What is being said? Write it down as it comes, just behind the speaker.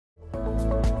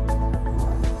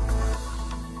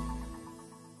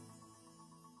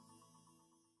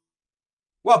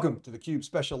Welcome to theCUBE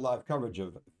special live coverage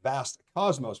of Vast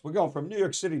Cosmos. We're going from New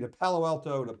York City to Palo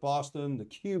Alto to Boston.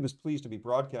 theCUBE is pleased to be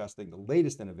broadcasting the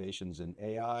latest innovations in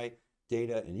AI,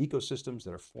 data, and ecosystems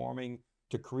that are forming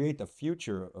to create the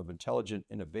future of intelligent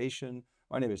innovation.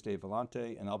 My name is Dave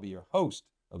Vellante, and I'll be your host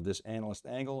of this Analyst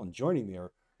Angle. And joining me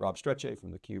are Rob Strechay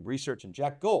from theCUBE Research and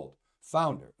Jack Gold,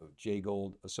 founder of J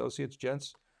Gold Associates.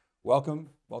 Gents, welcome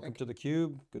to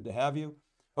theCUBE, good to have you.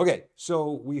 Okay,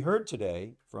 so we heard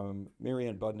today from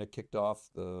Marianne Budnick, kicked off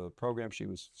the program. She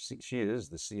is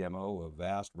the CMO of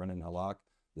Vast. Renan Halak,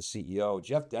 the CEO.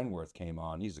 Jeff Denworth came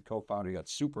on. He's the co-founder. He got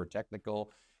super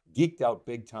technical, geeked out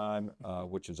big time,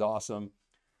 which is awesome.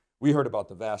 We heard about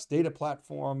the Vast data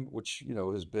platform, which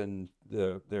has been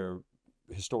their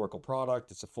historical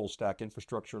product. It's a full stack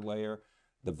infrastructure layer.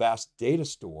 The Vast data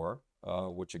store,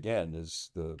 which again is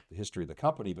the history of the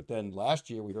company. But then last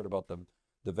year we heard about the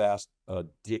Vast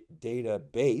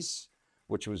database,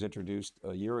 which was introduced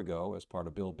a year ago as part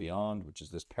of Build Beyond, which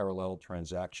is this parallel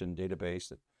transaction database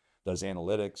that does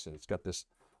analytics. And it's got this,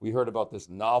 we heard about this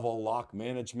novel lock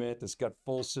management that's got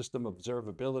full system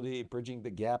observability, bridging the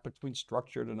gap between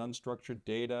structured and unstructured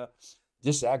data,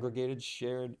 disaggregated,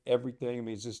 shared everything. I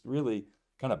mean, it's just really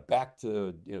kind of back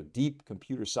to deep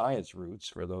computer science roots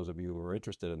for those of you who are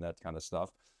interested in that kind of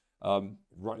stuff.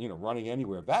 Running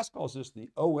anywhere. Vast calls this the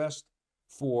OS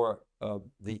for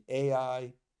the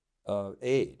AI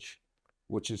age,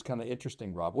 which is kind of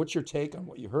interesting. Rob, what's your take on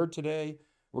what you heard today?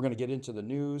 We're going to get into the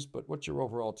news, but what's your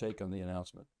overall take on the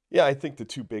announcement? Yeah, I think the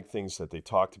two big things that they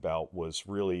talked about was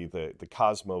really the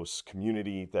Cosmos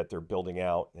community that they're building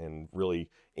out and really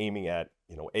aiming at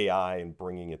AI and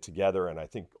bringing it together. And I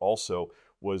think also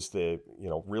was the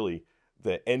really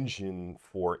the engine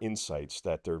for insights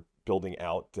that they're building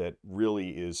out that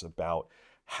really is about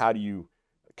how do you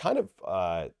kind of,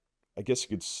 I guess you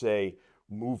could say,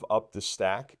 move up the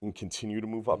stack and continue to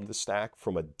move up the stack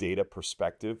from a data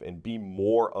perspective and be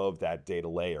more of that data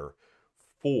layer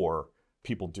for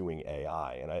people doing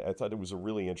AI. And I thought it was a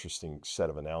really interesting set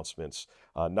of announcements,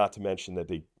 not to mention that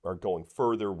they are going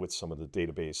further with some of the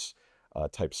database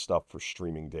type stuff for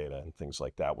streaming data and things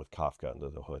like that with Kafka under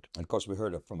the hood. And of course, we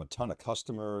heard it from a ton of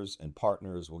customers and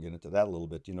partners. We'll get into that a little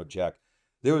bit. Jack,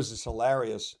 there was this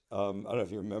hilarious, I don't know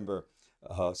if you remember,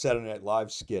 Saturday Night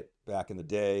Live skit back in the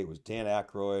day. It was Dan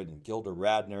Aykroyd and Gilda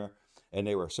Radner, and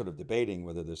they were sort of debating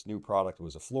whether this new product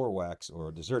was a floor wax or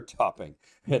a dessert topping.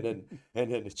 And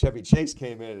then Chevy Chase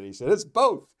came in and he said, it's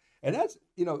both. And that's,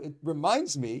 it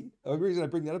reminds me, the reason I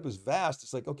bring that up is Vast.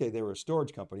 It's like, okay, they were a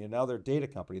storage company and now they're a data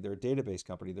company. They're a database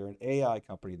company. They're an AI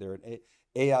company. They're an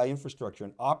AI infrastructure,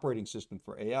 an operating system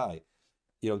for AI.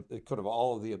 It could have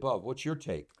all of the above. What's your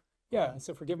take? Yeah,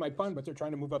 so forgive my pun, but they're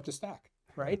trying to move up the stack.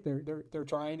 Right, they're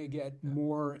trying to get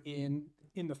more in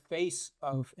the face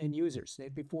of end users.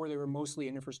 Before they were mostly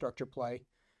an infrastructure play.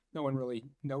 No one really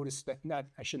noticed that.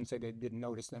 I shouldn't say they didn't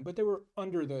notice them, but they were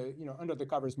under the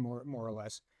covers more or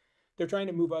less. They're trying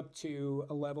to move up to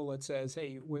a level that says,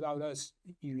 hey, without us,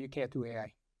 you can't do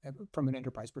AI from an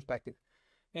enterprise perspective,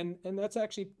 and that's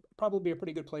actually probably a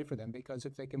pretty good play for them because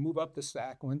if they can move up the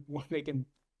stack, when they can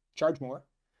charge more.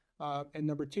 And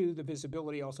number two, the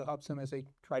visibility also helps them as they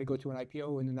try to go to an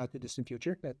IPO in the not too distant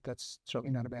future. That's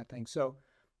certainly not a bad thing. So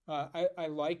I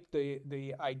like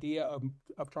the idea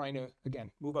of trying to, again,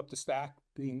 move up the stack,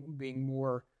 being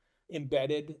more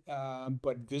embedded,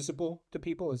 but visible to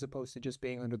people as opposed to just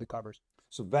being under the covers.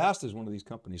 So Vast is one of these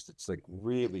companies that's like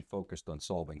really focused on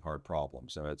solving hard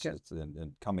problems. So it's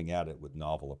and coming at it with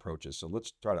novel approaches. So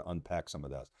let's try to unpack some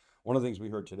of that. One of the things we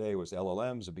heard today was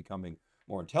LLMs are becoming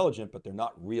more intelligent, but they're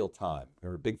not real time.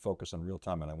 They're a big focus on real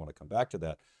time, and I want to come back to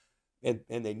that. And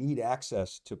they need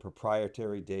access to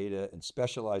proprietary data and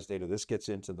specialized data. This gets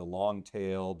into the long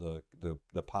tail,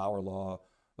 the power law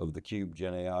of the Cube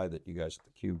Gen AI that you guys at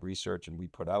the Cube Research and we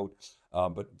put out.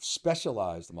 But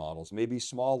specialized models, maybe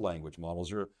small language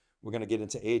models, or we're going to get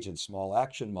into agents, small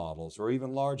action models, or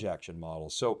even large action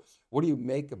models. So what do you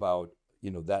make about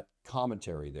that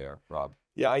commentary there, Rob?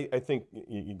 Yeah, I think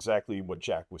exactly what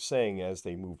Jack was saying. As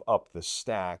they move up the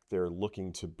stack, they're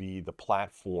looking to be the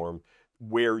platform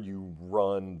where you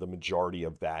run the majority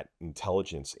of that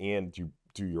intelligence and you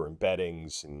do your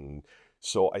embeddings. And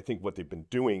so I think what they've been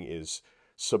doing is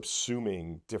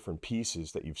subsuming different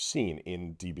pieces that you've seen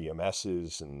in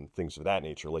DBMSs and things of that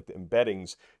nature. Like the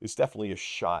embeddings is definitely a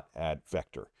shot at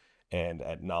vector and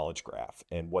at knowledge graph.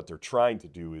 And what they're trying to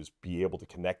do is be able to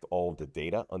connect all of the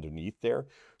data underneath there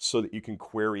so that you can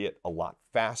query it a lot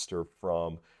faster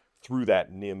through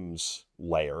that NIMS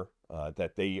layer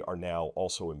that they are now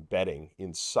also embedding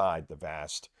inside the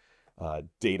Vast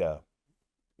data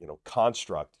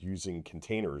construct using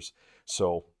containers.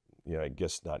 So I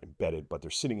guess not embedded, but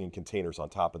they're sitting in containers on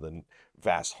top of the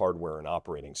vast hardware and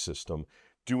operating system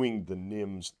doing the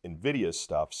NIMS NVIDIA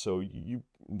stuff. So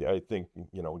I think,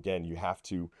 again, you have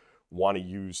to want to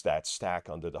use that stack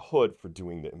under the hood for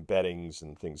doing the embeddings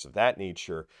and things of that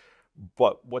nature.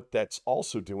 But what that's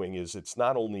also doing is it's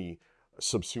not only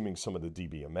subsuming some of the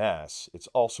DBMS, it's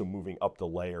also moving up the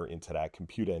layer into that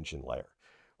compute engine layer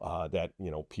that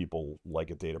people like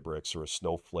a Databricks or a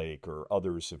Snowflake or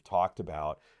others have talked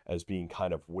about as being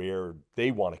kind of where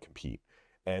they want to compete.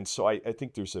 And so I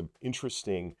think there's an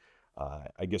interesting,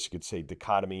 I guess you could say,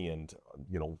 dichotomy and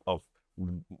of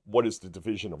what is the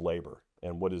division of labor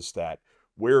and what is that?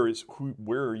 Where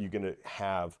are you going to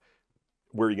have?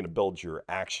 Where are you going to build your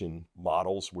action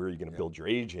models? Where are you going to build your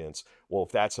agents? Well,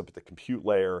 if that's up at the compute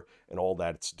layer and all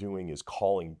that it's doing is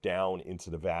calling down into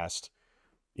the vast,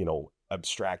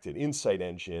 abstracted insight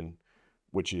engine,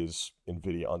 which is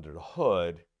NVIDIA under the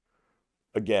hood,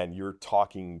 again, you're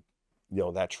talking,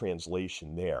 that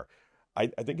translation there. I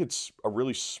think it's a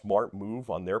really smart move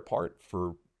on their part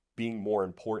for being more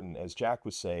important, as Jack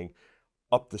was saying,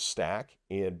 up the stack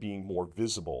and being more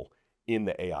visible in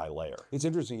the AI layer. It's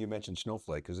interesting you mentioned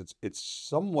Snowflake because it's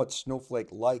somewhat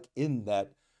Snowflake-like in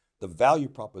that the value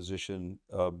proposition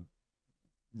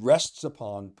rests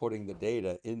upon putting the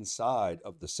data inside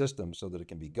of the system so that it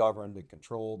can be governed and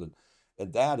controlled,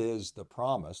 and that is the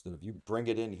promise that if you bring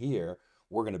it in here,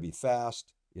 we're going to be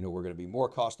fast, we're going to be more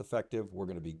cost effective, we're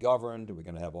going to be governed, we're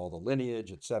going to have all the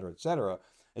lineage, et cetera, et cetera.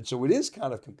 And so it is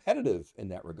kind of competitive in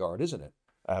that regard, isn't it?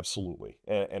 Absolutely.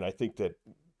 And I think that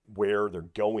where they're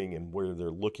going and where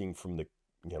they're looking from the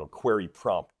query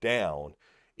prompt down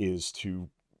is to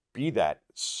be that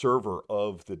server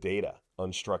of the data,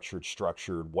 unstructured,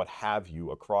 structured, what have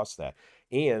you, across that,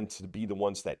 and to be the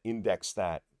ones that index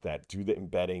that do the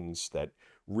embeddings, that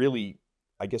really,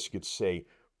 I guess you could say,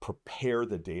 prepare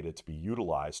the data to be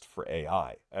utilized for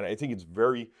AI. And I think it's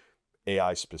very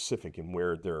AI specific in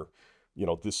where they're,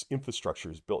 this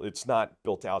infrastructure is built. It's not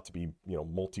built out to be,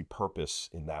 multi-purpose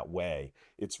in that way.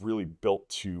 It's really built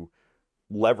to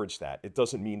leverage that. It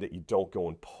doesn't mean that you don't go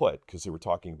and put, because they were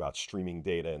talking about streaming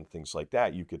data and things like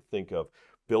that. You could think of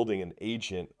building an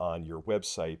agent on your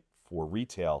website for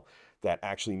retail that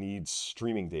actually needs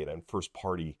streaming data and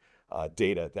first-party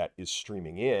data that is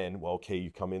streaming in. Well, okay,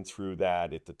 you come in through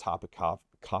that at the top of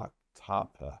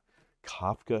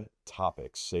Kafka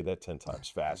topics, say that 10 times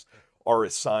fast, are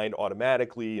assigned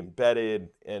automatically, embedded,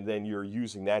 and then you're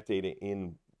using that data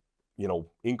in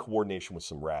coordination with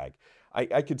some RAG.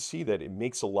 I could see that it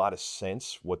makes a lot of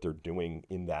sense what they're doing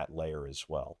in that layer as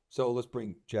well. So let's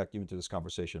bring, Jack, you into this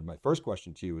conversation. My first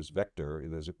question to you is Vector.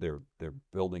 They're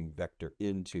building Vector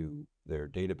into their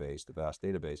database, the vast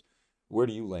database. Where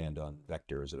do you land on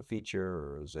Vector? Is it a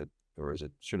feature, or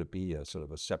should it be a sort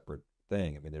of a separate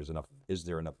thing? I mean, is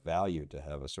there enough value to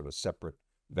have a sort of separate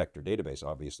vector database?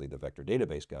 Obviously, the vector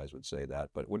database guys would say that,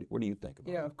 but what do you think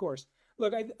about it? Yeah, of course.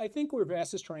 Look, I think where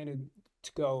VAST is trying to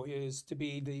go is to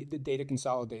be the data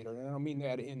consolidator. And I don't mean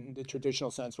that in the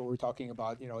traditional sense where we're talking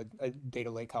about, a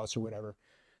data lake house or whatever.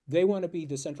 They want to be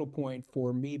the central point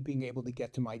for me being able to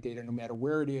get to my data no matter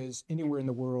where it is, anywhere in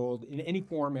the world, in any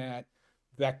format,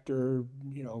 vector,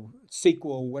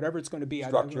 SQL, whatever it's going to be.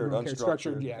 Structured, I don't care. unstructured.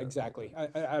 Structured, yeah, exactly.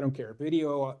 I don't care.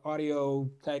 Video,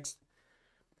 audio, text.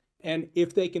 And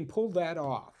if they can pull that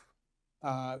off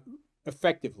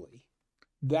effectively,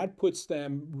 that puts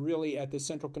them really at the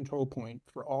central control point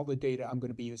for all the data I'm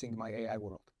going to be using in my AI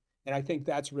world. And I think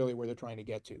that's really where they're trying to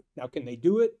get to. Now, can they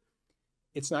do it?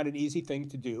 It's not an easy thing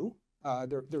to do.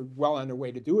 They're well on their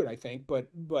way to do it, I think. But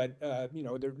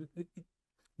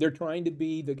they're trying to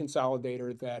be the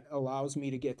consolidator that allows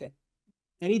me to get to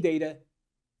any data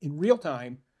in real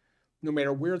time, no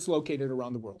matter where it's located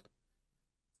around the world.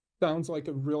 Sounds like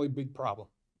a really big problem.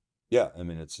 Yeah, I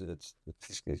mean, it's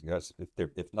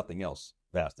if nothing else,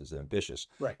 VAST is ambitious.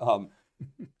 Right.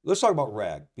 Let's talk about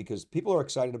RAG, because people are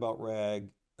excited about RAG.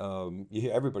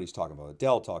 Everybody's talking about it.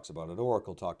 Dell talks about it.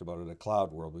 Oracle talked about it at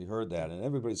Cloud World. We heard that, and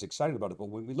everybody's excited about it. But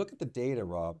when we look at the data,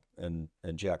 Rob and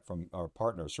Jack, from our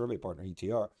partner, survey partner,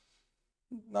 ETR,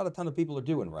 not a ton of people are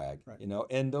doing RAG, right.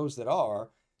 And those that are,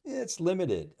 it's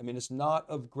limited. I mean, it's not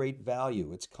of great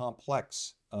value. It's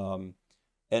complex.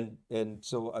 And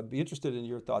so I'd be interested in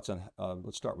your thoughts on,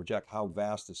 let's start with Jack, how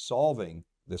VAST is solving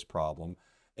this problem,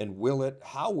 and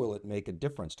how will it make a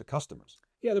difference to customers?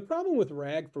 Yeah, the problem with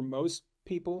RAG for most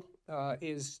people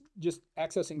is just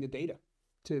accessing the data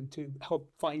to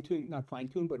help not fine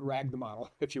tune, but RAG the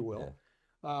model, if you will.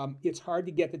 Yeah. It's hard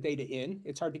to get the data in.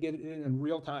 It's hard to get it in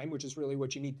real time, which is really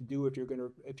what you need to do if you're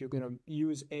gonna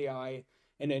use AI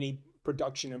in any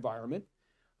production environment.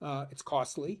 It's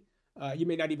costly. You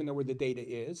may not even know where the data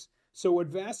is. So what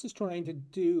VAST is trying to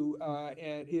do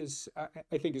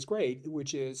I think is great,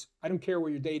 which is, I don't care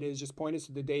where your data is, just point us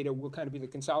to the data. We'll kind of be the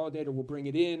consolidator. We'll bring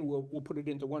it in. We'll put it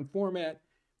into one format.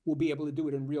 We'll be able to do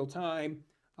it in real time.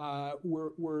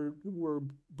 We're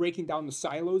breaking down the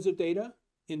silos of data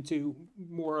into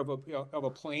more of a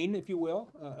plane, if you will,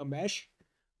 a mesh.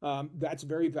 That's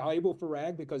very valuable for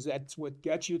RAG because that's what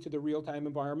gets you to the real-time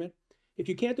environment. If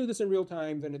you can't do this in real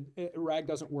time, then RAG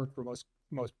doesn't work for most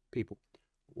people.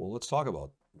 Well, let's talk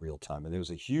about real time. And there was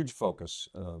a huge focus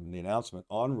in the announcement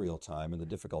on real time and the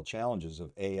difficult challenges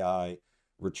of AI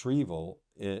retrieval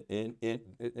and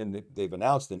they've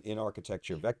announced an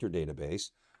in-architecture vector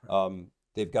database.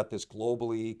 They've got this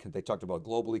they talked about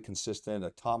globally consistent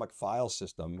atomic file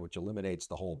system, which eliminates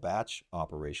the whole batch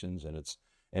operations, and it's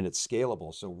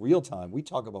scalable. So real time, we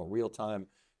talk about real time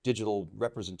digital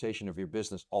representation of your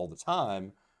business all the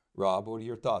time. Rob, what are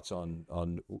your thoughts on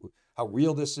how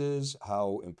real this is,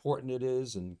 how important it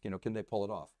is, and can they pull it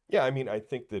off? Yeah, I mean, I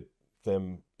think that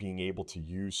them being able to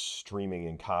use streaming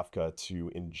in Kafka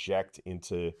to inject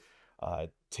into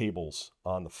tables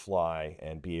on the fly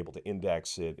and be able to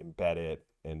index it, embed it,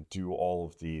 and do all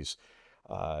of these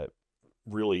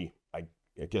really, I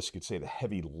guess you could say, the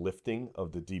heavy lifting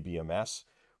of the DBMS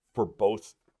for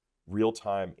both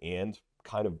real-time and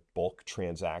kind of bulk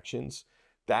transactions,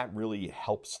 that really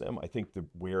helps them. I think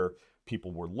where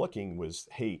people were looking was,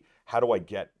 hey, how do I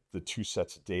get the two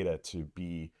sets of data to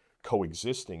be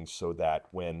coexisting so that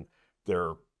when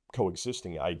they're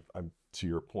coexisting, I'm to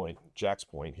your point, Jack's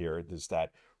point here, is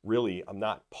that really I'm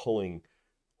not pulling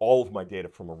all of my data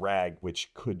from a RAG,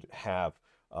 which could have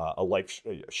a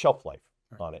shelf life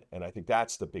on it. And I think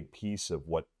that's the big piece of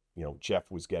what Jeff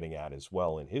was getting at as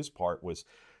well in his part, was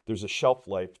there's a shelf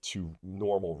life to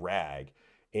normal RAG,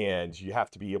 and you have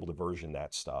to be able to version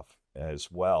that stuff as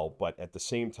well. But at the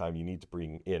same time, you need to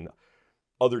bring in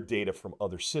other data from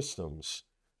other systems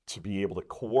to be able to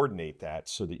coordinate that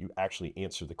so that you actually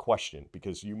answer the question,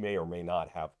 because you may or may not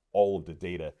have all of the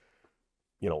data,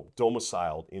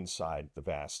 domiciled inside the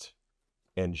VAST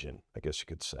engine, I guess you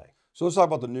could say. So let's talk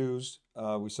about the news.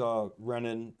 We saw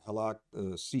Renan Halak,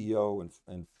 the CEO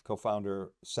and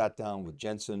co-founder, sat down with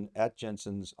Jensen at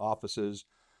Jensen's offices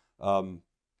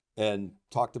and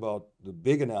talked about the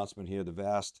big announcement here, the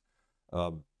VAST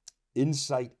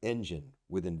Insight Engine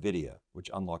with NVIDIA, which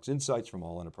unlocks insights from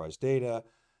all enterprise data,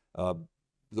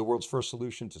 the world's first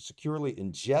solution to securely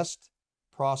ingest,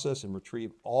 process, and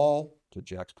retrieve all, to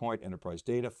Jack's point, enterprise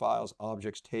data, files,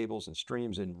 objects, tables, and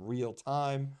streams in real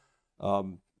time.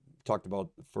 Talked about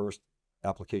the first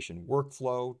application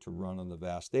workflow to run on the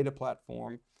VAST data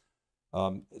platform.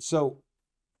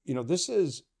 This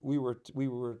is, we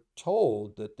were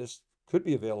told that this could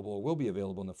be available, or will be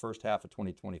available in the first half of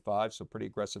 2025. So pretty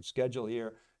aggressive schedule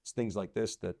here. It's things like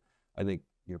this that I think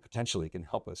potentially can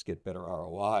help us get better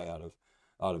ROI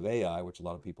out of AI, which a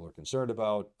lot of people are concerned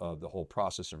about. The whole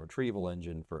process and retrieval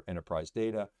engine for enterprise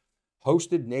data,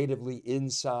 hosted natively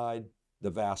inside the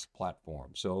VAST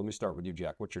platform. So let me start with you,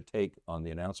 Jack. What's your take on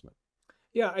the announcement?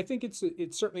 Yeah, I think it's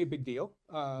certainly a big deal.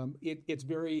 It's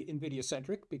very NVIDIA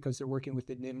centric because they're working with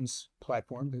the NIMS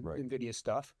platform, the NVIDIA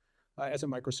stuff, as a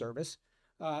microservice.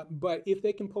 But if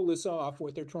they can pull this off,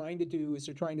 what they're trying to do is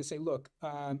they're trying to say, look,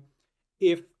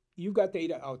 if you've got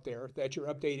data out there that you're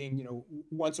updating,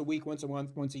 once a week, once a month,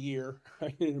 once a year,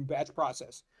 in a batch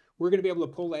process, we're going to be able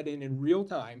to pull that in real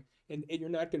time, and you're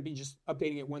not going to be just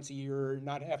updating it once a year,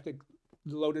 not have to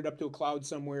load it up to a cloud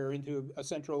somewhere, into a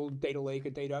central data lake,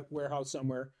 a data warehouse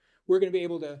somewhere. We're going to be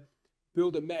able to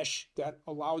build a mesh that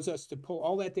allows us to pull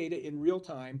all that data in real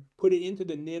time, put it into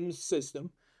the NIMS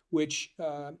system, which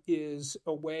is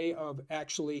a way of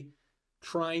actually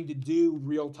trying to do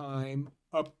real-time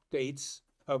updates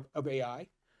of AI.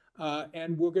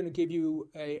 And we're going to give you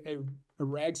a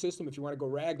RAG system. If you want to go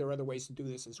RAG, there are other ways to do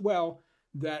this as well,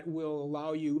 that will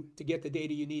allow you to get the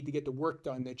data you need to get the work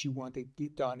done that you want to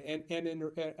get done. And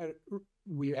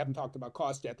we haven't talked about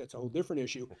cost yet. That's a whole different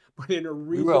issue, but in a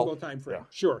reasonable time frame. Yeah.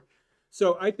 Sure.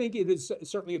 So I think it is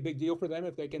certainly a big deal for them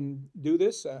if they can do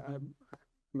this.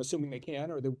 I'm assuming they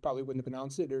can, or they probably wouldn't have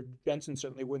announced it, or Jensen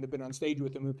certainly wouldn't have been on stage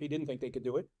with them if he didn't think they could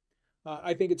do it.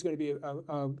 I think it's going to be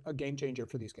a game changer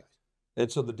for these guys. And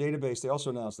so the database, they also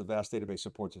announced the VAST database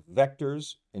supports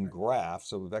vectors and graphs,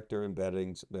 so vector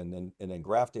embeddings, and then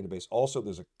graph database. Also,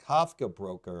 there's a Kafka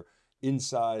broker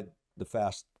inside the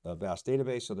VAST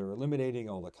database, so they're eliminating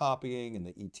all the copying and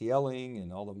the ETLing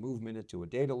and all the movement into a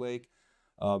data lake.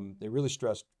 They really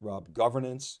stressed, Rob,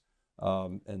 governance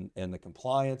and the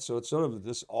compliance. So it's sort of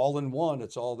this all-in-one,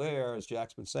 it's all there, as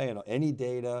Jack's been saying, any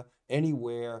data,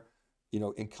 anywhere,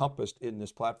 encompassed in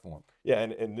this platform. Yeah,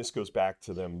 and this goes back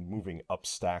to them moving up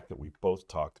stack that we both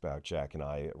talked about, Jack and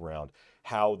I, around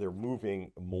how they're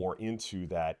moving more into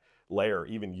that layer,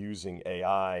 even using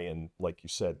AI and, like you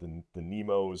said, the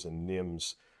NEMOs and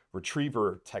NIMS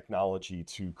retriever technology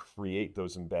to create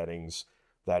those embeddings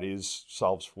that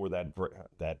solves for that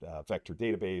vector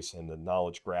database and the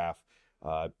knowledge graph,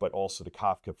 but also the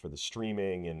Kafka for the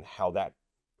streaming and how that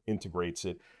integrates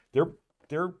it.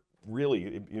 They're really,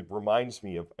 it reminds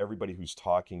me of everybody who's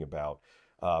talking about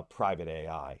private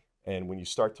AI. And when you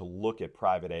start to look at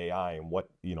private AI and what,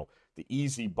 the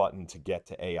easy button to get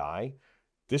to AI,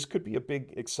 this could be a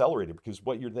big accelerator, because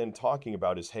what you're then talking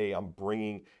about is, hey, I'm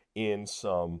bringing in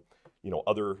some,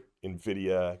 other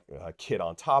NVIDIA kit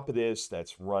on top of this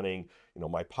that's running,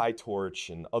 my PyTorch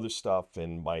and other stuff,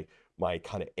 and my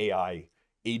kind of AI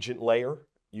agent layer,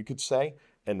 you could say.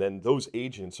 And then those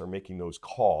agents are making those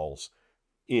calls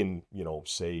in,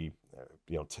 say,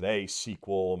 today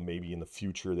SQL, maybe in the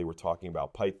future they were talking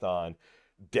about Python,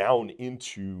 down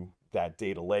into that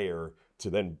data layer to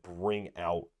then bring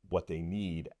out what they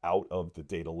need out of the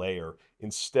data layer,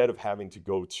 instead of having to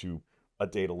go to a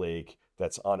data lake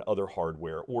that's on other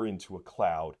hardware or into a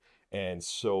cloud. And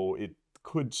so it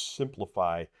could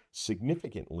simplify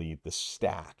significantly the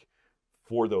stack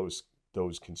for those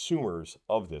consumers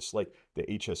of this, like the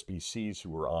HSBCs who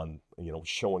were on,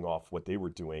 showing off what they were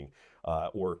doing,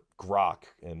 or Grok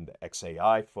and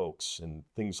XAI folks and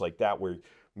things like that, where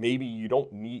maybe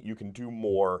you can do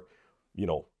more,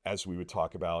 as we would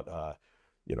talk about,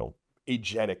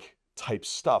 agentic type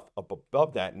stuff up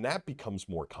above that. And that becomes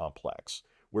more complex,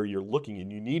 where you're looking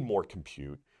and you need more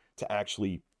compute to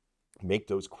actually make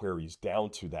those queries down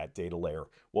to that data layer.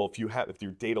 Well, if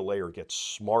your data layer gets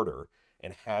smarter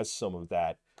and has some of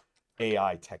that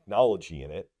AI technology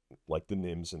in it, like the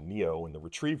NIMS and NEO and the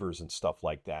retrievers and stuff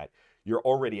like that, you're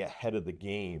already ahead of the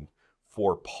game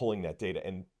for pulling that data.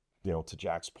 And, to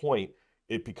Jack's point,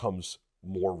 it becomes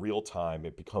more real time.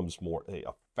 It becomes more a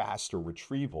faster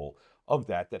retrieval of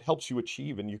that helps you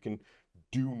achieve, and you can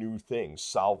do new things,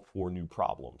 solve for new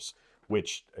problems,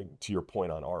 which, to your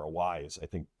point on ROI, is, I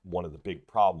think, one of the big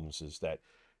problems is that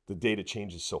the data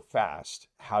changes so fast.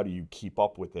 How do you keep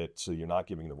up with it so you're not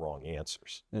giving the wrong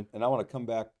answers? And I want to come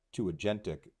back to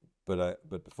agentic,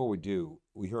 but before we do,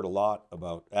 we heard a lot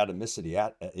about atomicity,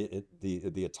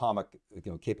 the atomic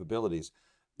capabilities.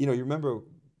 You remember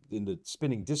in the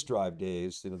spinning disk drive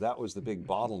days, that was the big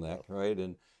bottleneck, right?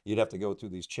 And you'd have to go through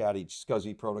these chatty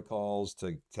SCSI protocols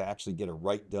to actually get a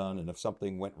write done. And if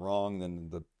something went wrong,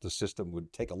 then the system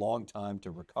would take a long time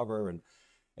to recover. And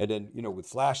then, with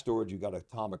flash storage, you got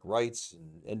atomic writes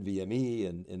and NVMe,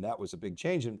 and that was a big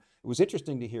change. And it was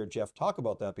interesting to hear Jeff talk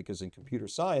about that, because in computer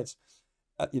science,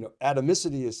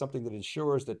 atomicity is something that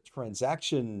ensures that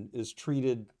transaction is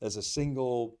treated as a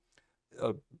single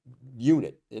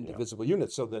unit, indivisible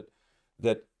unit, so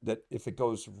that if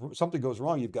something goes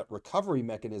wrong, you've got recovery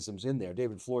mechanisms in there.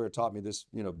 David Floyer taught me this,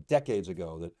 decades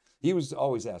ago, that he was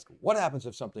always asked, what happens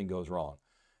if something goes wrong?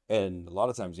 And a lot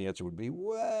of times the answer would be,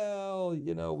 well,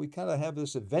 we kind of have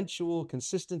this eventual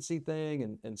consistency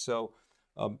thing. And so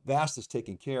VAST is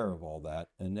taking care of all that.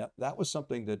 And that was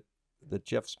something that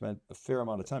Jeff spent a fair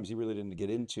amount of time. He really didn't get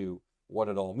into what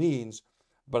it all means,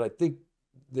 but I think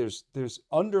there's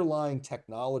underlying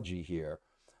technology here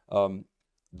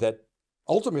that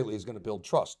ultimately is going to build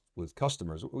trust with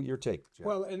customers. Your take, Jeff?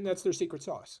 Well, and that's their secret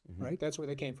sauce, right? That's where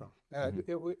they came from.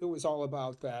 It was all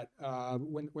about that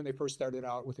when they first started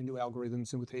out with the new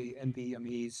algorithms and with the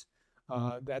NVMEs.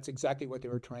 That's exactly what they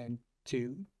were trying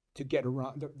to get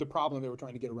around, the problem they were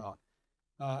trying to get around.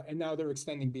 And now they're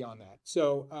extending beyond that.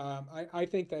 So I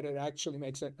think that it actually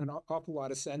makes an awful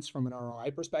lot of sense from an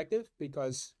ROI perspective,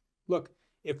 because, look,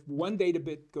 if one data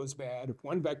bit goes bad, if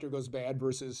one vector goes bad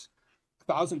versus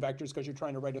 1,000 vectors, because you're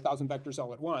trying to write 1,000 vectors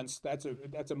all at once, that's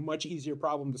a much easier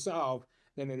problem to solve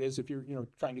than it is if you're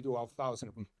trying to do all 1,000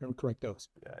 of them and correct those.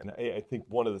 Yeah, and I think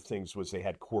one of the things was they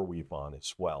had CoreWeave on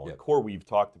as well. Yep. And CoreWeave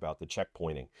talked about the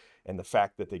checkpointing and the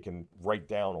fact that they can write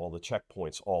down all the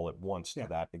checkpoints all at once to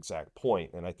that exact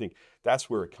point. And I think that's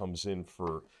where it comes in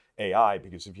for AI,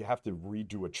 because if you have to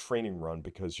redo a training run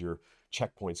because your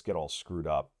checkpoints get all screwed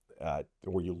up,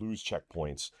 or you lose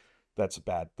checkpoints, that's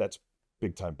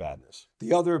big time badness.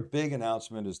 The other big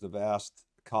announcement is the vast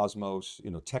Cosmos,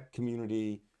 tech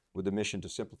community with the mission to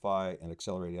simplify and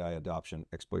accelerate AI adoption,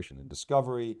 exploration, and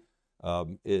discovery.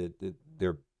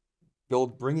 They're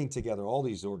bringing together all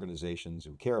these organizations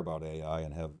who care about AI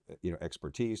and have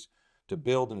expertise to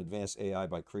build and advance AI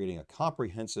by creating a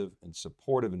comprehensive and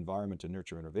supportive environment to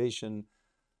nurture innovation.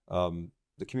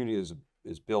 The community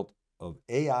is built of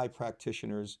AI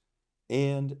practitioners,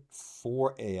 and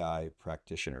for AI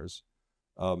practitioners.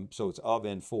 So it's of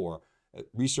and for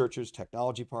researchers,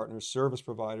 technology partners, service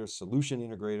providers, solution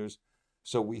integrators.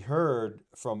 So we heard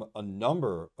from a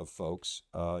number of folks.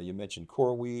 You mentioned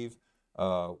CoreWeave.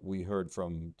 We heard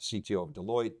from CTO of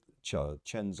Deloitte,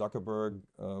 Chen Zuckerberg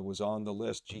was on the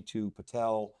list, Jitu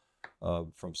Patel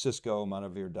from Cisco,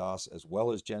 Manavir Das, as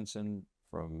well as Jensen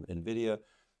from NVIDIA.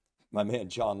 My man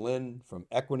John Lin from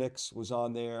Equinix was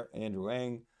on there, Andrew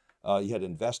Ng. You had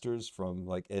investors from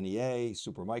like NEA,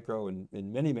 Supermicro,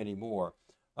 and many, many more.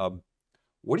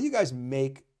 What do you guys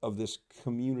make of this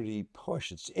community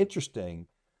push? It's interesting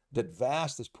that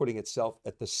VAST is putting itself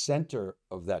at the center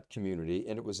of that community,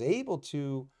 and it was able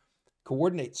to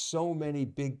coordinate so many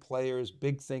big players,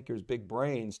 big thinkers, big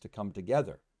brains to come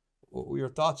together. What were your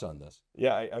thoughts on this?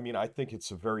 Yeah, I mean, I think it's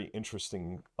a very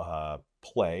interesting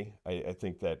play. I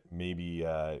think that maybe,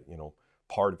 you know,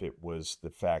 part of it was the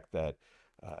fact that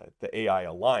the AI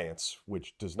Alliance,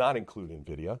 which does not include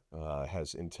NVIDIA,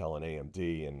 has Intel and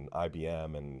AMD and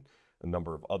IBM and a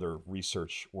number of other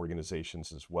research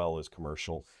organizations as well as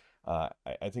commercial.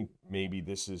 I think maybe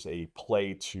this is a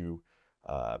play to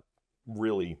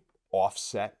really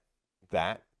offset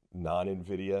that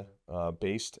non-NVIDIA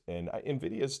based. And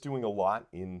NVIDIA is doing a lot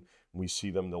we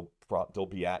see them, they'll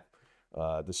be at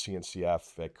the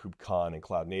CNCF at KubeCon and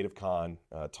Cloud Native Con,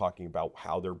 talking about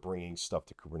how they're bringing stuff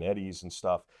to Kubernetes and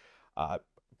stuff.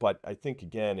 But I think,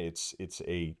 again, it's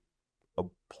a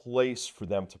place for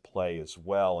them to play as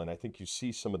well. And I think you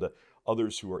see some of the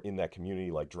others who are in that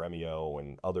community, like Dremio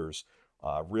and others,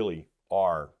 really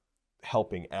are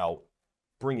helping out,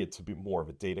 bring it to be more of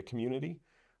a data community,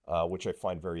 which I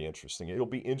find very interesting. It'll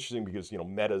be interesting because, you know,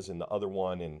 Meta's in the other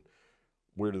one, and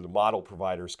where do the model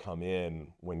providers come in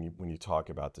when you talk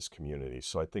about this community?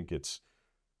 So I think it's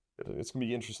going to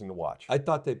be interesting to watch. I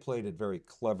thought they played it very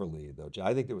cleverly, though.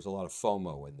 I think there was a lot of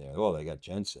FOMO in there. Oh, they got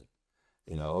Jensen.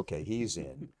 You know, okay, he's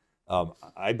in.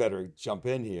 I better jump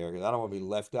in here because I don't want to be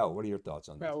left out. What are your thoughts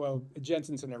on that? Well,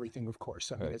 Jensen's and everything, of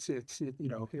course. I mean, Right. it's you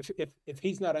know, if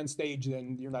he's not on stage,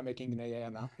 then you're not making an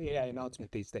AI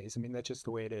announcement these days. I mean, that's just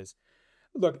the way it is.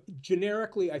 Look,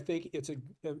 generically, I think it's a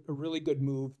really good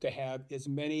move to have as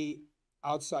many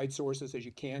outside sources as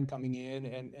you can coming in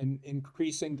and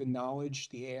increasing the knowledge,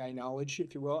 the AI knowledge,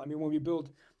 if you will. I mean, when we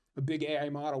build a big AI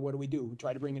model, what do? We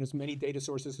try to bring in as many data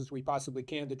sources as we possibly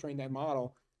can to train that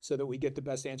model so that we get the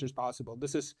best answers possible.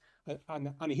 This is,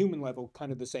 on a human level,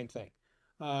 kind of the same thing.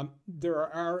 There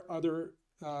are other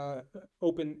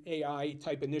open AI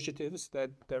type initiatives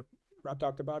that Rob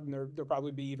talked about, and there'll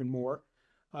probably be even more.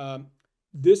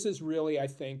 This is really, I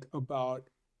think, about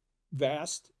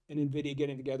VAST and NVIDIA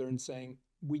getting together and saying,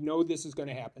 we know this is going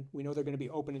to happen. We know there are going to be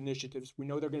open initiatives. We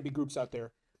know there are going to be groups out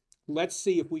there. Let's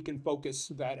see if we can focus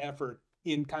that effort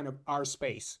in kind of our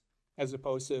space, as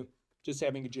opposed to just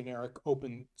having a generic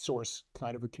open source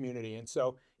kind of a community. And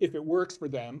so if it works for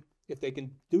them, if they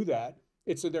can do that,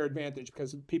 it's to their advantage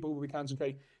because people will be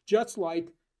concentrating. Just like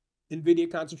NVIDIA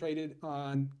concentrated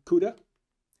on CUDA,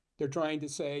 they're trying to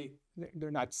say,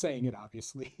 they're not saying it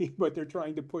obviously, but they're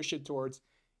trying to push it towards,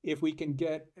 if we can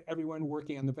get everyone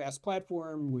working on the VAST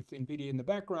platform with NVIDIA in the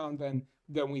background,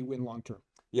 then we win long term.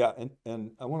 Yeah,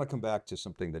 and I want to come back to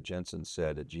something that Jensen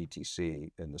said at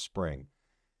GTC in the spring.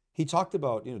 He talked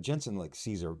about, you know, Jensen like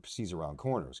sees around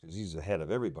corners because he's ahead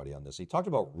of everybody on this. He talked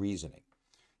about reasoning.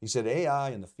 He said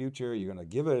AI in the future, you're going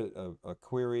to give it a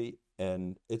query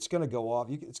and it's going to go off.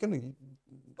 You're going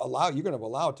to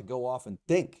allow it to go off and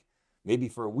think, maybe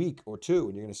for a week or two,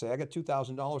 and you're going to say, I got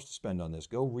 $2,000 to spend on this.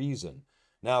 Go reason.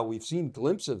 Now we've seen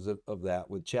glimpses of that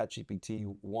with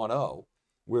ChatGPT 1.0,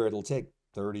 where it'll take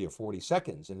 30 or 40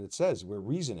 seconds, and it says we're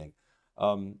reasoning.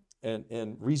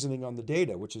 And reasoning on the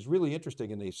data, which is really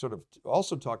interesting. And they sort of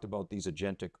also talked about these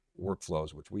agentic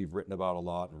workflows, which we've written about a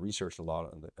lot and researched a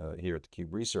lot here at theCUBE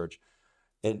Research,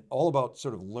 and all about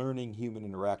sort of learning human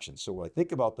interaction. So when I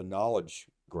think about the knowledge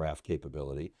graph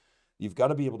capability, you've got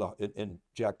to be able to, and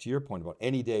Jack, to your point about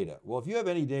any data. Well, if you have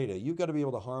any data, you've got to be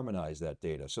able to harmonize that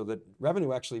data so that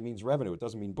revenue actually means revenue. It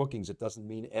doesn't mean bookings. It doesn't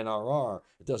mean NRR.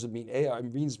 It doesn't mean AR.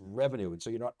 It means revenue. And so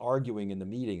you're not arguing in the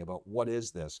meeting about what is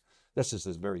this. That's just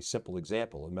a very simple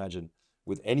example. Imagine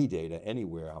with any data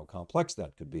anywhere, how complex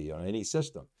that could be on any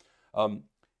system. And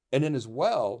then as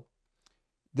well,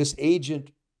 this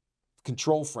agent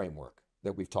control framework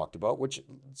that we've talked about, which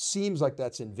seems like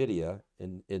that's NVIDIA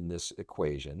in this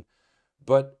equation.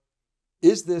 But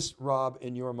is this, Rob,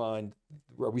 in your mind,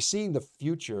 are we seeing the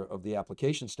future of the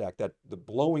application stack, that the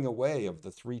blowing away of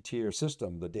the three-tier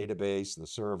system, the database, the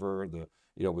server,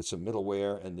 with some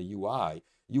middleware and the UI?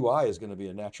 UI is going to be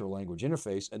a natural language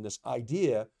interface, and this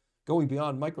idea going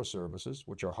beyond microservices,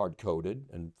 which are hard-coded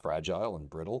and fragile and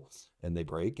brittle, and they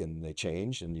break and they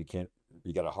change, and you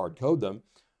got to hard code them.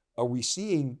 Are we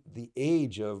seeing the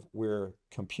age of where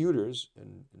computers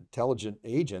and intelligent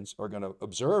agents are going to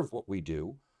observe what we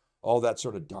do, all that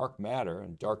sort of dark matter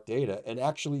and dark data, and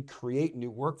actually create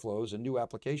new workflows and new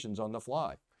applications on the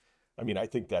fly? I mean, I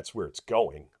think that's where it's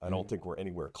going. I don't think we're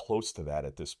anywhere close to that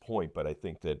at this point, but I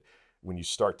think that when you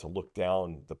start to look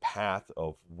down the path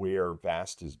of where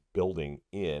VAST is building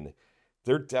in,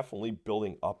 they're definitely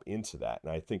building up into that.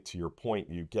 And I think, to your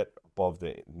point, you get above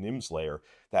the NIMS layer,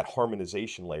 that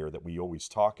harmonization layer that we always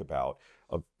talk about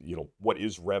of, what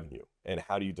is revenue and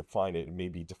how do you define it? It may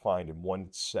be defined in one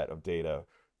set of data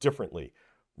differently.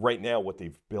 Right now, what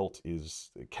they've built is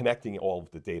connecting all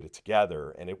of the data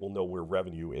together, and it will know where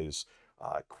revenue is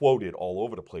quoted all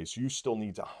over the place. You still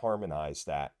need to harmonize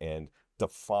that and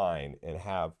define and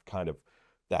have kind of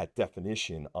that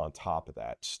definition on top of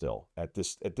that still at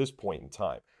this point in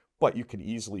time. But you could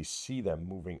easily see them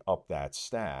moving up that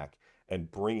stack and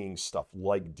bringing stuff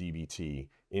like DBT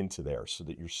into there, so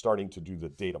that you're starting to do the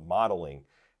data modeling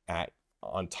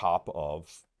on top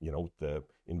of the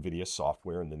NVIDIA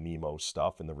software and the NeMo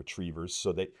stuff and the retrievers,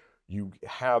 so that you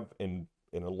have an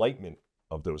enlightenment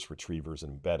of those retrievers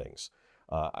and embeddings.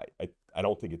 I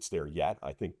don't think it's there yet.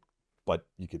 But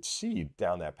you could see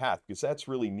down that path, because that's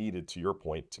really needed, to your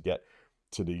point, to get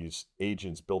to these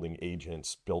agents, building,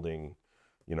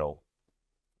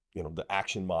 the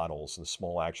action models, the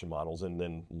small action models, and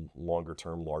then longer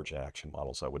term, large action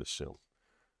models, I would assume.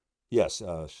 Yes,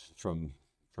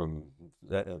 from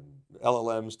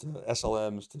LLMs to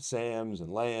SLMs to SAMs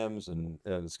and LAMs, and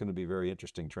it's going to be a very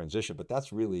interesting transition. But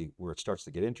that's really where it starts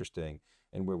to get interesting,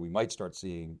 and where we might start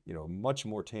seeing much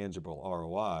more tangible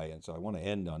ROI. And so I want to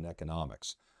end on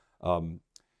economics. A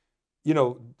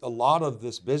lot of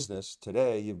this business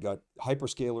today, you've got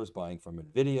hyperscalers buying from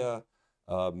NVIDIA,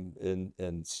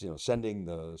 and sending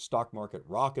the stock market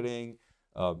rocketing.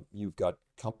 You've got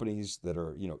companies that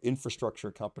are,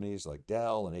 infrastructure companies like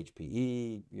Dell and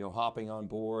HPE, hopping on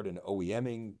board and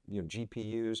OEMing,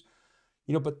 GPUs,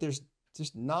 but there's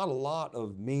just not a lot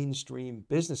of mainstream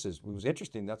businesses. It was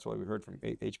interesting. That's why we heard from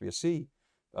HBSC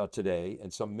today,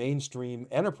 and some mainstream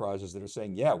enterprises that are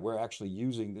saying, yeah, we're actually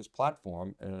using this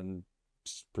platform, and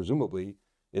presumably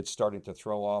it's starting to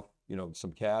throw off,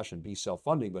 some cash and be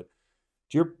self-funding. But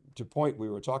to your point we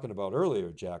were talking about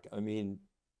earlier, Jack, I mean,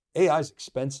 AI is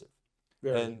expensive.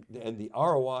 And the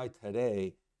ROI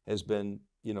today has been,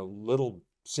 little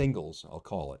singles, I'll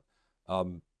call it.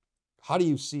 How do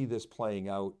you see this playing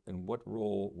out, and what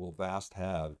role will VAST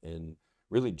have in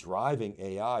really driving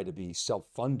AI to be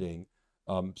self-funding,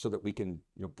 so that we can,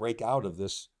 break out of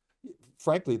this,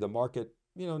 frankly, the market,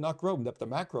 not growing, the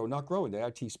macro not growing, the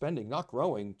IT spending not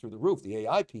growing through the roof. The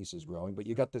AI piece is growing, but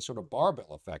you got this sort of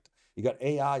barbell effect. You got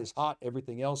AI is hot,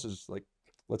 everything else is like,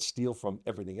 let's steal from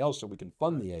everything else so we can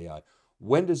fund the AI.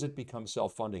 When does it become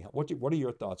self-funding? What are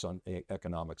your thoughts on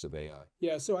economics of AI?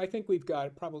 Yeah, so I think we've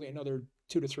got probably another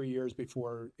 2 to 3 years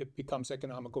before it becomes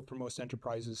economical for most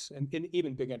enterprises, and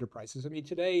even big enterprises. I mean,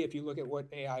 today, if you look at what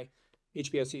AI,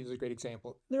 HPSC is a great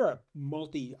example. They're a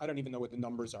I don't even know what the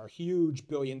numbers are, huge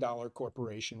billion-dollar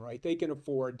corporation, right? They can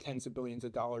afford tens of billions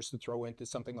of dollars to throw into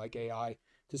something like AI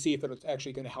to see if it's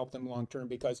actually going to help them long-term.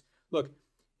 Because, look,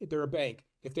 they're a bank.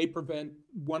 If they prevent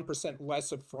 1%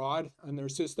 less of fraud on their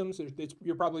systems,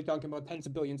 you're probably talking about tens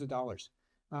of billions of dollars.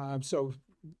 So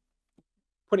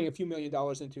putting a few $1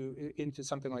 million into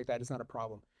something like that is not a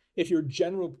problem. If you're a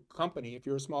general company, if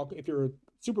you're a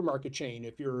supermarket chain,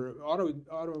 if you're an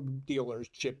auto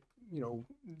dealership,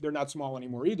 they're not small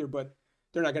anymore either, but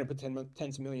they're not going to put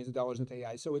tens of millions of dollars into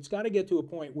AI. So it's got to get to a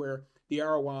point where the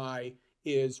ROI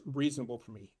is reasonable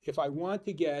for me. If I want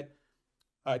to get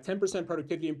 10%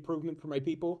 productivity improvement for my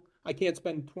people, I can't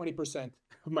spend 20%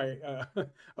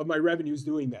 of my revenues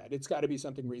doing that. It's got to be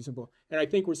something reasonable. And I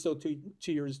think we're still 2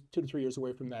 to 3 years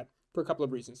away from that for a couple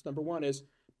of reasons. Number one is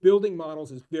building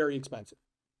models is very expensive.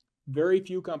 Very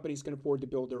few companies can afford to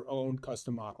build their own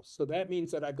custom models. So that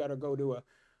means that I've got to go to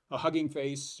a Hugging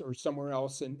Face or somewhere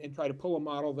else and try to pull a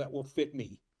model that will fit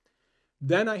me.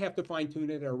 Then I have to fine tune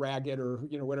it or rag it or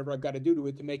whatever I've got to do to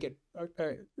it to make it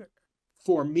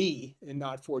for me and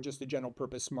not for just a general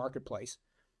purpose marketplace.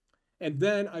 And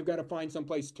then I've got to find some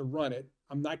place to run it.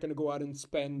 I'm not going to go out and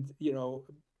spend,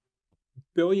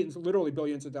 billions, literally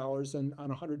billions of dollars on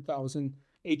 100,000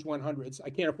 H100s. I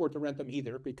can't afford to rent them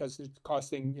either because it's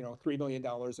costing, $3 million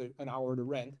an hour to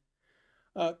rent.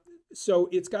 So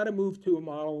it's got to move to a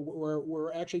model where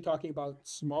we're actually talking about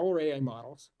smaller AI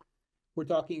models. We're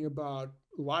talking about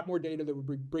a lot more data that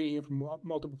we're bringing in from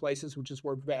multiple places, which is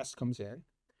where VAST comes in.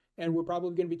 And we're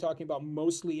probably going to be talking about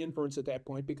mostly inference at that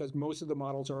point because most of the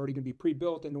models are already going to be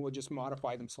pre-built and then we'll just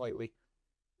modify them slightly.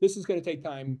 This is going to take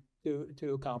time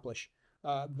to accomplish.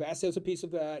 VAST has a piece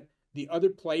of that. The other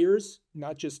players,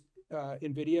 not just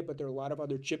NVIDIA, but there are a lot of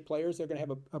other chip players. They're going to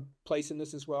have a place in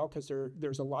this as well because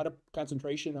there's a lot of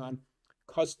concentration on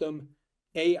custom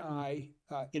AI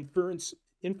inference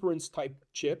type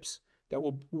chips that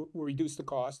will reduce the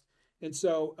cost. And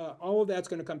so all of that's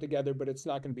going to come together, but it's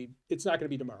not going to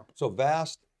be tomorrow. So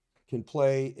VAST can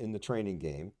play in the training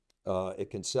game. It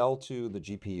can sell to the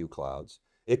GPU clouds.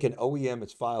 It can OEM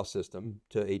its file system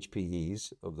to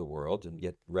HPEs of the world and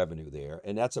get revenue there.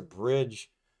 And that's a bridge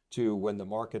to when the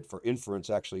market for inference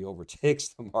actually overtakes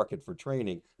the market for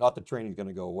training. Not that training is going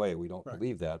to go away. We don't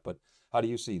believe that. But how do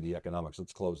you see the economics?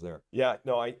 Let's close there. Yeah,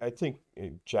 no, I think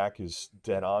Jack is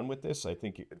dead on with this. I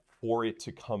think for it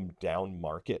to come down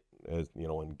market,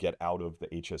 and get out of the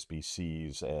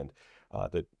HSBCs and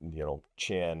the,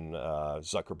 Chan,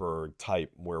 Zuckerberg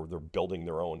type where they're building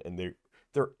their own, and they're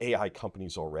AI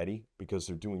companies already because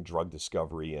they're doing drug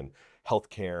discovery and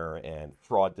healthcare and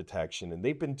fraud detection, and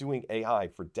they've been doing AI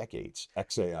for decades.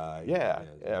 XAI. Yeah,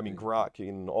 I mean, Grok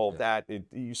and all of that.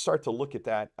 You start to look at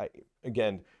that,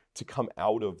 again, to come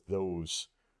out of those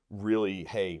really,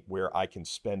 hey, where I can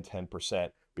spend 10%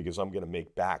 because I'm going to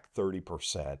make back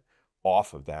 30%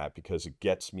 off of that because it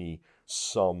gets me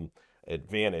some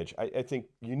advantage. I think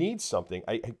you need something.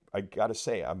 I got to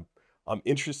say, I'm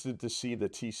interested to see the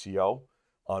TCO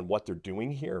on what they're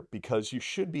doing here because you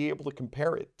should be able to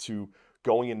compare it to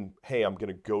going in, hey, I'm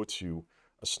going to go to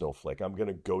a Snowflake. I'm going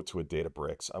to go to a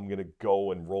Databricks. I'm going to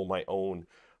go and roll my own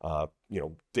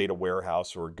data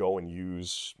warehouse or go and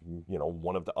use,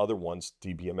 one of the other ones,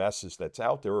 DBMSs that's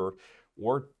out there,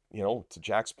 or to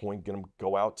Jack's point, going to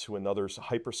go out to another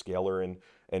hyperscaler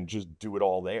and just do it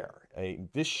all there.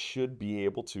 This should be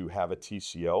able to have a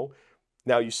TCO.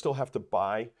 Now you still have to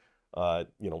buy,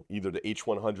 either the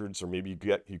H100s or maybe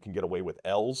you can get away with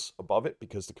Ls above it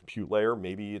because the compute layer,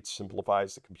 maybe it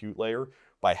simplifies the compute layer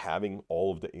by having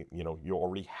all of the, you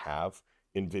already have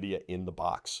NVIDIA in the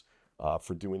box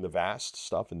for doing the VAST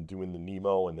stuff and doing the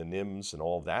NeMo and the NIMs and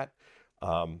all of that.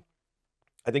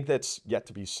 I think that's yet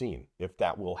to be seen if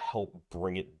that will help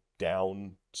bring it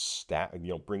down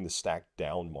bring the stack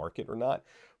down market or not.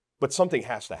 But something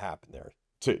has to happen there.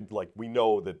 We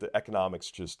know that the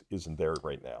economics just isn't there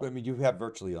right now. I mean, you have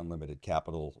virtually unlimited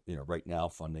capital, right now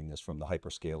funding this from the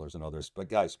hyperscalers and others. But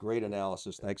guys, great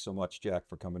analysis. Thanks so much, Jack,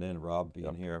 for coming in. Rob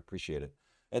being here. Appreciate it.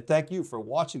 And thank you for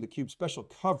watching theCUBE special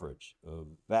coverage of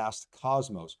VAST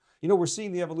Cosmos. We're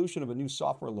seeing the evolution of a new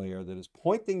software layer that is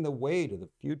pointing the way to the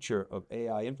future of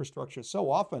AI infrastructure. So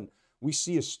often we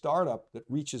see a startup that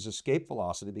reaches escape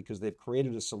velocity because they've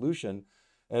created a solution.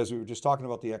 As we were just talking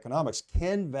about the economics,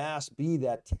 can VAST be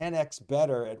that 10x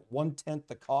better at 1/10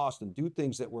 the cost and do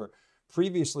things that were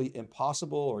previously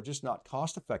impossible or just not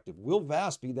cost effective? Will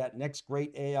VAST be that next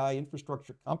great AI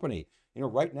infrastructure company?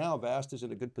 Right now, VAST is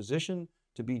in a good position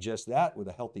to be just that with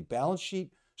a healthy balance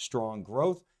sheet, strong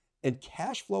growth, and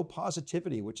cash flow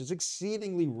positivity, which is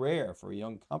exceedingly rare for a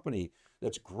young company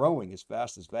that's growing as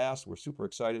fast as VAST. We're super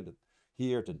excited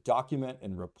here to document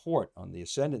and report on the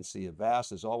ascendancy of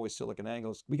VAST. As always,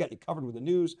 SiliconANGLE, we got you covered with the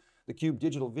news, theCUBE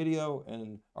digital video,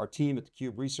 and our team at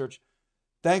theCUBE Research.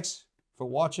 Thanks for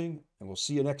watching, and we'll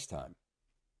see you next time.